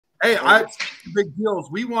Hey, big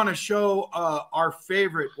deals. We want to show our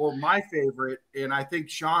favorite, or my favorite, and I think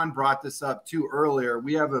Sean brought this up too earlier.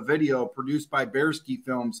 We have a video produced by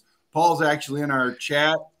BEARSKIFILM. Paul's actually in our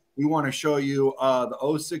chat. We want to show you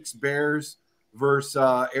the 06 Bears versus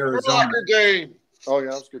Arizona. Good game. Oh,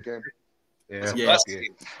 yeah, that was a good game. Yeah. Yeah.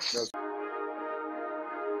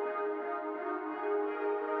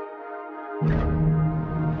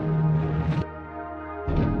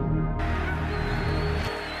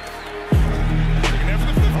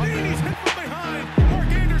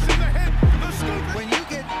 When you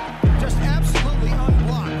get just absolutely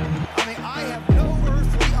unblocked, I mean, I have no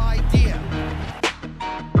earthly idea.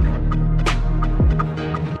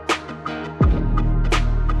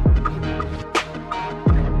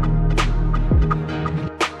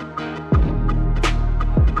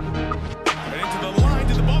 And into the line,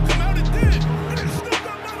 did the ball come out? It did! And it's scooped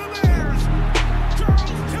up by the Bears!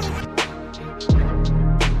 Charles Tillman!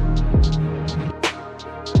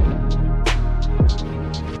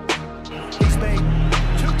 He's made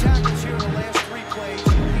 2 tackles here in the last 3 plays.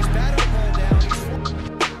 He's batted the ball down.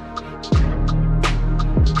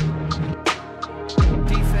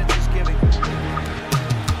 Defense is giving.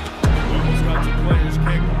 Almost got to players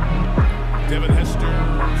kick. Devin Hester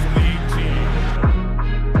from the 18.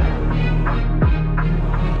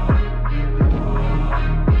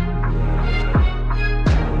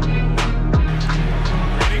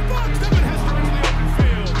 Running box, Devin Hester into the open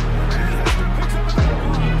field. And Hester picks up another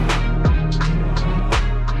block.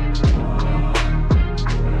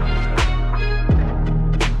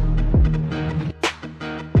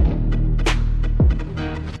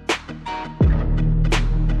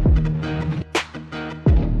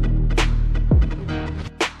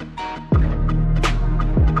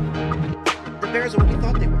 The Bears are what we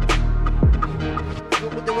thought they were.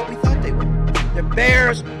 They're what we thought they were. The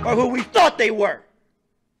Bears are who we thought they were. And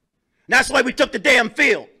that's why we took the damn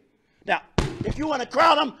field. Now, if you want to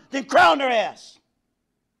crown them, then crown their ass.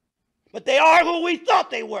 But they are who we thought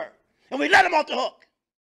they were. And we let them off the hook.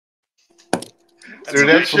 Dude,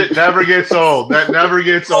 that shit never gets old. That never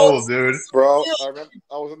gets old, dude. Bro, I remember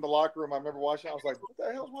I was in the locker room. I remember watching. I was like, what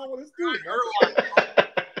the hell's wrong with this dude?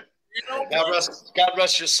 God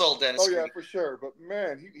rest your soul, Dennis. Oh, yeah, for sure. But,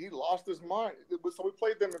 man, he lost his mind. So we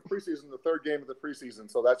played them in preseason, the 3rd game of the preseason.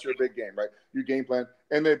 So that's your big game, right? Your game plan.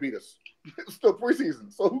 And they beat us. It's still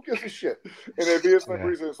preseason. So who gives a shit? And they beat us in the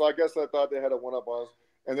preseason. So I guess I thought they had a one-up on us.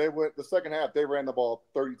 And they went the second half. They ran the ball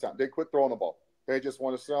 30 times. They quit throwing the ball. They just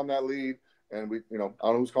want to sit on that lead. And we, I don't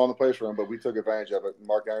know who's calling the plays for him, but we took advantage of it.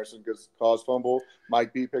 Mark Anderson gets caused fumble.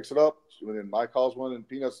 Mike B picks it up. And then Mike calls one, and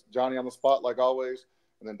Peanuts Johnny on the spot like always.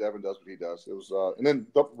 And then Devin does what he does. It was, and then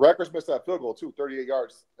the Rutgers missed that field goal too, 38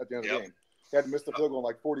 yards at the end of the game. He had to miss the field goal in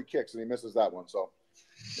like 40 kicks, and he misses that one. So,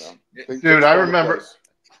 dude, I remember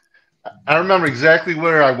exactly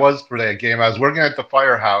where I was for that game. I was working at the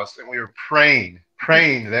firehouse, and we were praying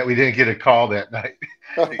that we didn't get a call that night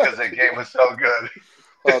because that game was so good.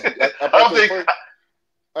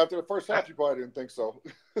 After the first half, you probably didn't think so.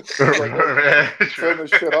 Turn the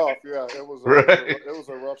shit off. Yeah, it was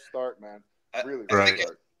a rough start, man. Really rough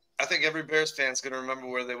start. I think every Bears fan's gonna remember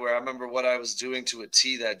where they were. I remember what I was doing to a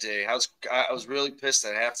T that day. I was really pissed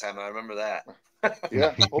at halftime. I remember that.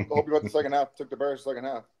 Yeah, hope you got the second half. Took the Bears second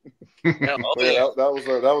half. Yeah,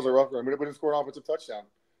 that was a rough game. We didn't score an offensive touchdown.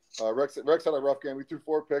 Rex had a rough game. We threw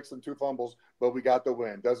 4 picks and 2 fumbles, but we got the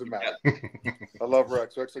win. Doesn't matter. I love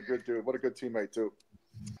Rex. Rex is a good dude. What a good teammate too.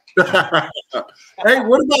 Hey,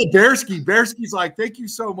 what about Bearski? Bearski's like, thank you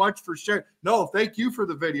so much for sharing. No, thank you for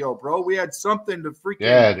the video, bro. We had something to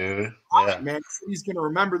freaking dude. Yeah, man. He's gonna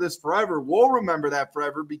remember this forever. We'll remember that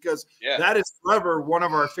forever because that is forever one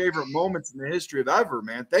of our favorite moments in the history of ever,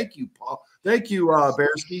 man. Thank you, Paul. Thank you,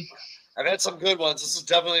 Bearski. I've had some good ones. This is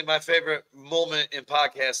definitely my favorite moment in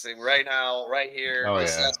podcasting right now, right here.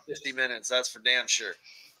 This last 50 minutes. That's for damn sure.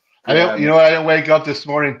 I didn't wake up this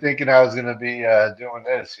morning thinking I was going to be doing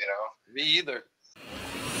this, Me either.